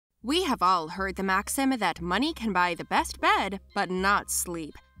We have all heard the maxim that money can buy the best bed, but not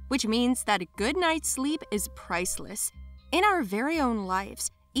sleep, which means that a good night's sleep is priceless. In our very own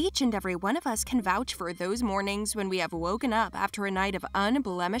lives, each and every one of us can vouch for those mornings when we have woken up after a night of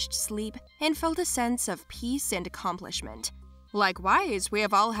unblemished sleep and felt a sense of peace and accomplishment. Likewise, we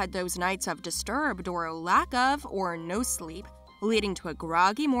have all had those nights of disturbed or lack of or no sleep, leading to a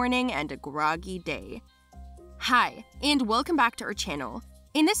groggy morning and a groggy day. Hi, and welcome back to our channel.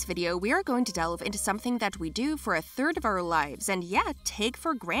 In this video, we are going to delve into something that we do for a third of our lives and yet take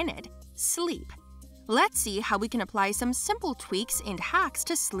for granted: sleep. Let's see how we can apply some simple tweaks and hacks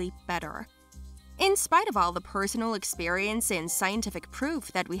to sleep better. In spite of all the personal experience and scientific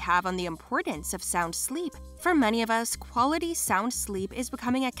proof that we have on the importance of sound sleep, for many of us, quality sound sleep is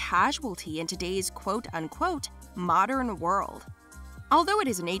becoming a casualty in today's quote-unquote modern world. Although it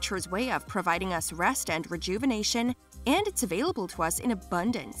is nature's way of providing us rest and rejuvenation, and it's available to us in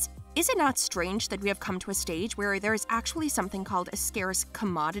abundance, is it not strange that we have come to a stage where there is actually something called a scarce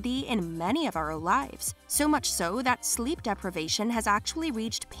commodity in many of our lives, so much so that sleep deprivation has actually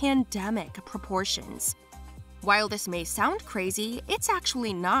reached pandemic proportions? While this may sound crazy, it's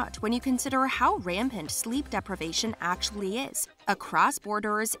actually not when you consider how rampant sleep deprivation actually is, across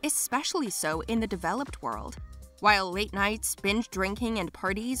borders, especially so in the developed world. While late nights, binge drinking, and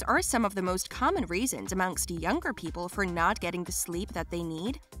parties are some of the most common reasons amongst younger people for not getting the sleep that they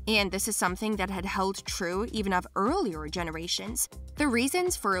need, and this is something that had held true even of earlier generations, the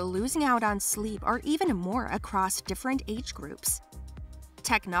reasons for losing out on sleep are even more across different age groups.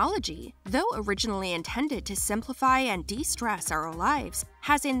 Technology, though originally intended to simplify and de-stress our lives,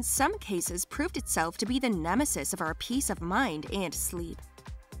 has in some cases proved itself to be the nemesis of our peace of mind and sleep.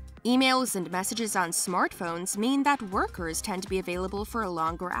 Emails and messages on smartphones mean that workers tend to be available for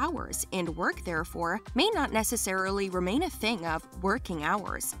longer hours, and work, therefore, may not necessarily remain a thing of working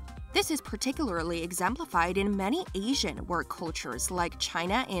hours. This is particularly exemplified in many Asian work cultures like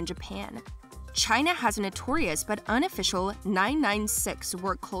China and Japan. China has a notorious but unofficial 996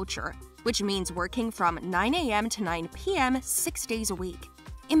 work culture, which means working from 9 a.m. to 9 p.m. 6 days a week.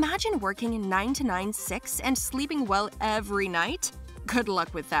 Imagine working 9 to 9/6 and sleeping well every night? Good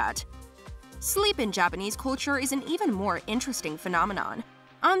luck with that. Sleep in Japanese culture is an even more interesting phenomenon.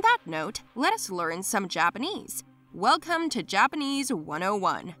 On that note, let us learn some Japanese. Welcome to Japanese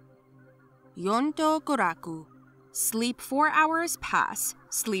 101. Yonto goraku. Sleep 4 hours, pass.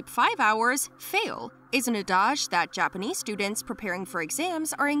 Sleep 5 hours, fail, is an adage that Japanese students preparing for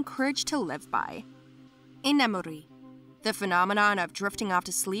exams are encouraged to live by. Inemuri. The phenomenon of drifting off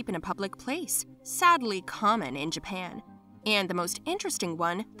to sleep in a public place, sadly common in Japan. And the most interesting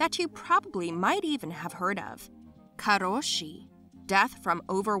one that you probably might even have heard of: karoshi, death from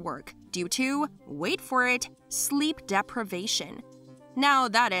overwork due to, wait for it, sleep deprivation. Now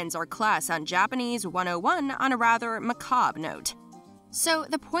that ends our class on Japanese 101 on a rather macabre note. So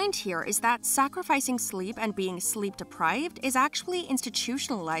the point here is that sacrificing sleep and being sleep deprived is actually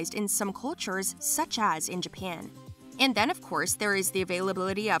institutionalized in some cultures, such as in Japan. And then, of course, there is the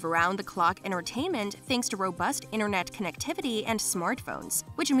availability of around-the-clock entertainment thanks to robust internet connectivity and smartphones,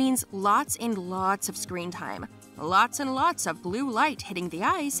 which means lots and lots of screen time, lots and lots of blue light hitting the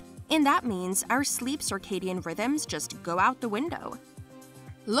eyes, and that means our sleep circadian rhythms just go out the window.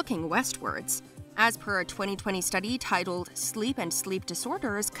 Looking westwards, as per a 2020 study titled Sleep and Sleep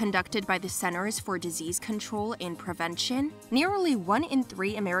Disorders conducted by the Centers for Disease Control and Prevention, nearly 1 in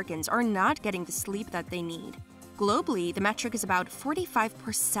 3 Americans are not getting the sleep that they need. Globally, the metric is about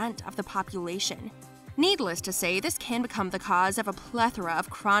 45% of the population. Needless to say, this can become the cause of a plethora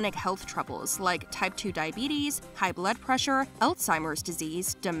of chronic health troubles like type 2 diabetes, high blood pressure, Alzheimer's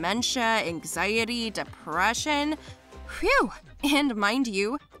disease, dementia, anxiety, depression. Phew! And mind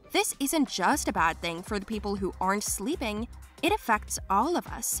you, this isn't just a bad thing for the people who aren't sleeping, it affects all of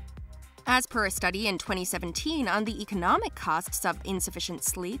us. As per a study in 2017 on the economic costs of insufficient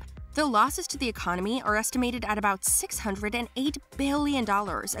sleep, the losses to the economy are estimated at about $608 billion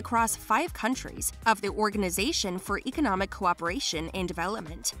across 5 countries of the Organization for Economic Cooperation and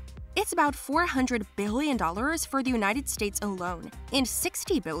Development. It's about $400 billion for the United States alone, and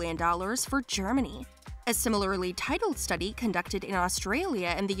 $60 billion for Germany. A similarly titled study conducted in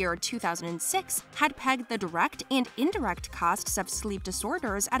Australia in the year 2006 had pegged the direct and indirect costs of sleep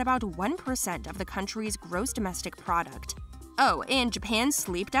disorders at about 1% of the country's gross domestic product. Oh, and Japan's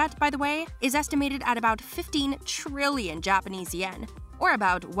sleep debt, by the way, is estimated at about 15 trillion Japanese yen, or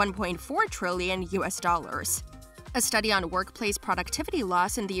about 1.4 trillion US dollars. A study on workplace productivity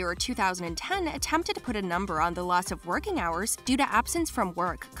loss in the year 2010 attempted to put a number on the loss of working hours due to absence from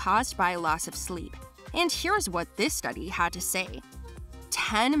work caused by loss of sleep. And here's what this study had to say.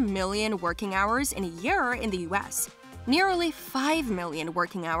 10 million working hours in a year in the US, nearly 5 million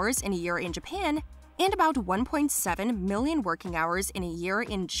working hours in a year in Japan, and about 1.7 million working hours in a year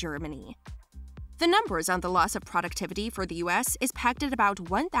in Germany. The numbers on the loss of productivity for the US is pegged at about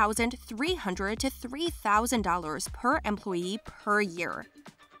 $1,300 to $3,000 per employee per year.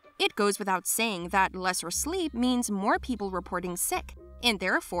 It goes without saying that lesser sleep means more people reporting sick, and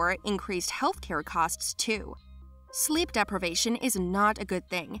therefore increased healthcare costs too. Sleep deprivation is not a good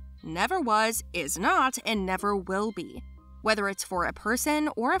thing. Never was, is not, and never will be. Whether it's for a person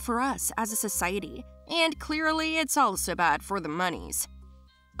or for us as a society, and clearly it's also bad for the monies.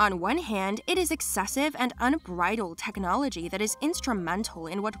 On one hand, it is excessive and unbridled technology that is instrumental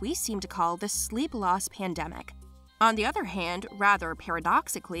in what we seem to call the sleep loss pandemic. On the other hand, rather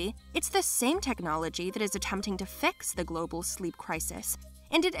paradoxically, it's the same technology that is attempting to fix the global sleep crisis,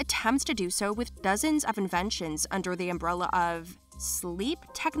 and it attempts to do so with dozens of inventions under the umbrella of sleep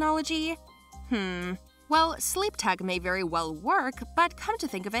technology? Well, sleep tech may very well work, but come to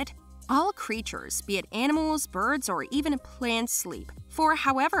think of it, all creatures, be it animals, birds, or even plants, sleep for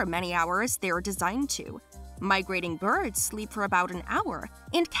however many hours they are designed to. Migrating birds sleep for about an hour,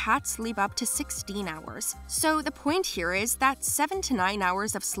 and cats sleep up to 16 hours. So the point here is that 7 to 9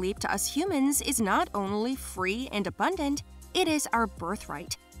 hours of sleep to us humans is not only free and abundant, it is our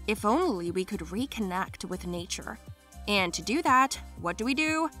birthright, if only we could reconnect with nature. And to do that, what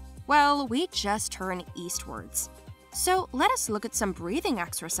do? Well, we just turn eastwards. So let us look at some breathing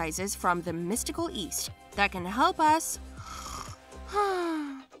exercises from the mystical East that can help us.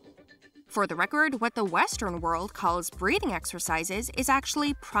 For the record, what the Western world calls breathing exercises is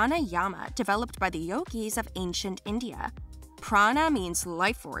actually pranayama, developed by the yogis of ancient India. Prana means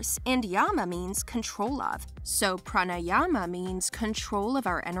life force, and yama means control of. So pranayama means control of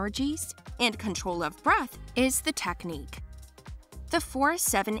our energies, and control of breath is the technique. The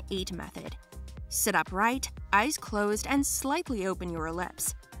 4-7-8 method. Sit upright, eyes closed, and slightly open your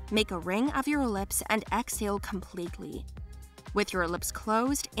lips. Make a ring of your lips and exhale completely. With your lips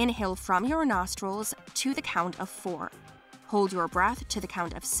closed, inhale from your nostrils to the count of 4. Hold your breath to the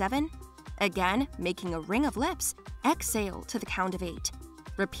count of 7. Again, making a ring of lips, exhale to the count of 8.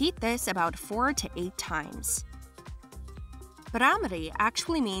 Repeat this about 4 to 8 times. Bhraamari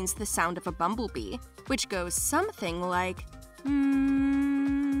actually means the sound of a bumblebee, which goes something like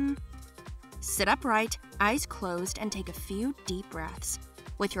Sit upright, eyes closed, and take a few deep breaths.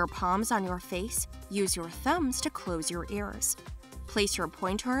 With your palms on your face, use your thumbs to close your ears. Place your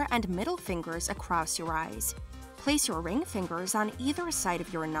pointer and middle fingers across your eyes. Place your ring fingers on either side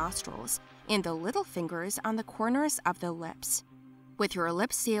of your nostrils, and the little fingers on the corners of the lips. With your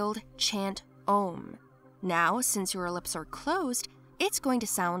lips sealed, chant Om. Now, since your lips are closed, it's going to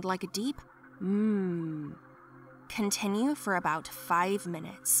sound like a deep Continue for about 5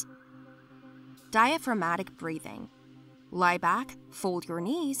 minutes. Diaphragmatic breathing. Lie back, fold your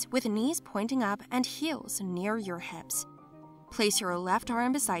knees with knees pointing up and heels near your hips. Place your left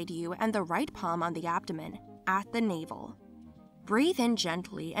arm beside you and the right palm on the abdomen, at the navel. Breathe in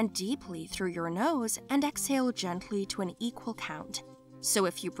gently and deeply through your nose and exhale gently to an equal count. So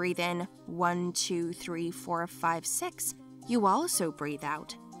if you breathe in 1, 2, 3, 4, 5, 6, you also breathe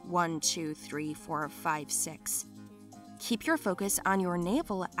out 1, 2, 3, 4, 5, 6. Keep your focus on your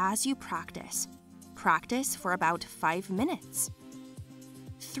navel as you practice. Practice for about 5 minutes.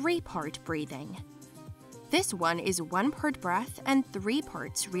 3-part breathing. This one is 1 part breath and 3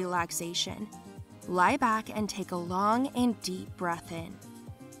 parts relaxation. Lie back and take a long and deep breath in.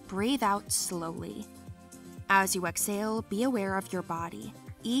 Breathe out slowly. As you exhale, be aware of your body,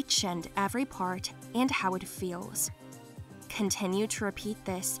 each and every part, and how it feels. Continue to repeat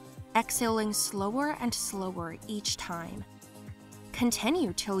this, exhaling slower and slower each time.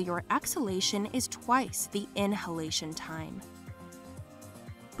 Continue till your exhalation is twice the inhalation time.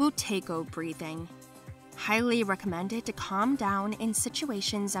 Buteyko breathing. Highly recommended to calm down in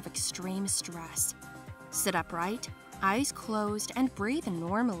situations of extreme stress. Sit upright, eyes closed, and breathe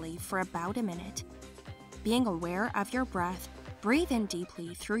normally for about a minute. Being aware of your breath, breathe in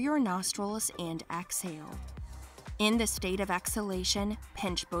deeply through your nostrils and exhale. In the state of exhalation,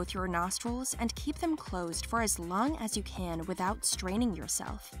 pinch both your nostrils and keep them closed for as long as you can without straining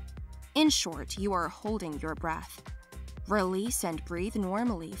yourself. In short, you are holding your breath. Release and breathe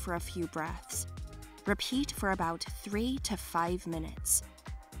normally for a few breaths. Repeat for about 3 to 5 minutes.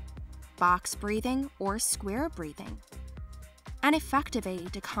 Box breathing or square breathing. An effective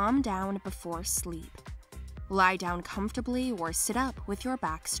aid to calm down before sleep. Lie down comfortably or sit up with your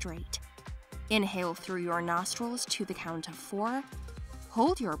back straight. Inhale through your nostrils to the count of 4.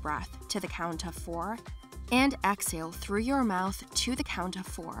 Hold your breath to the count of 4. And exhale through your mouth to the count of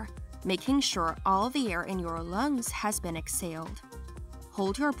 4, making sure all the air in your lungs has been exhaled.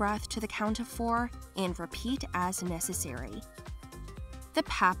 Hold your breath to the count of 4 and repeat as necessary. The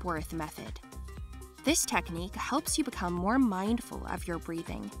Papworth Method. This technique helps you become more mindful of your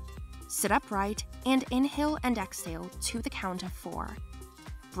breathing. Sit upright and inhale and exhale to the count of 4.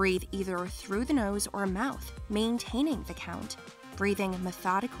 Breathe either through the nose or mouth, maintaining the count, breathing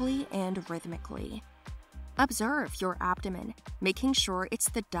methodically and rhythmically. Observe your abdomen, making sure it's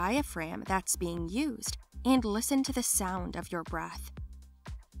the diaphragm that's being used, and listen to the sound of your breath.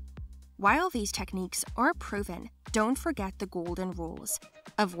 While these techniques are proven, don't forget the golden rules.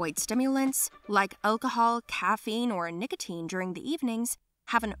 Avoid stimulants like alcohol, caffeine, or nicotine during the evenings,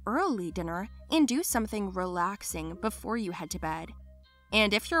 have an early dinner, and do something relaxing before you head to bed.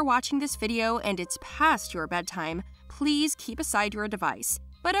 And if you're watching this video and it's past your bedtime, please keep aside your device,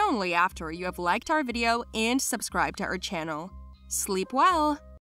 but only after you have liked our video and subscribed to our channel. Sleep well!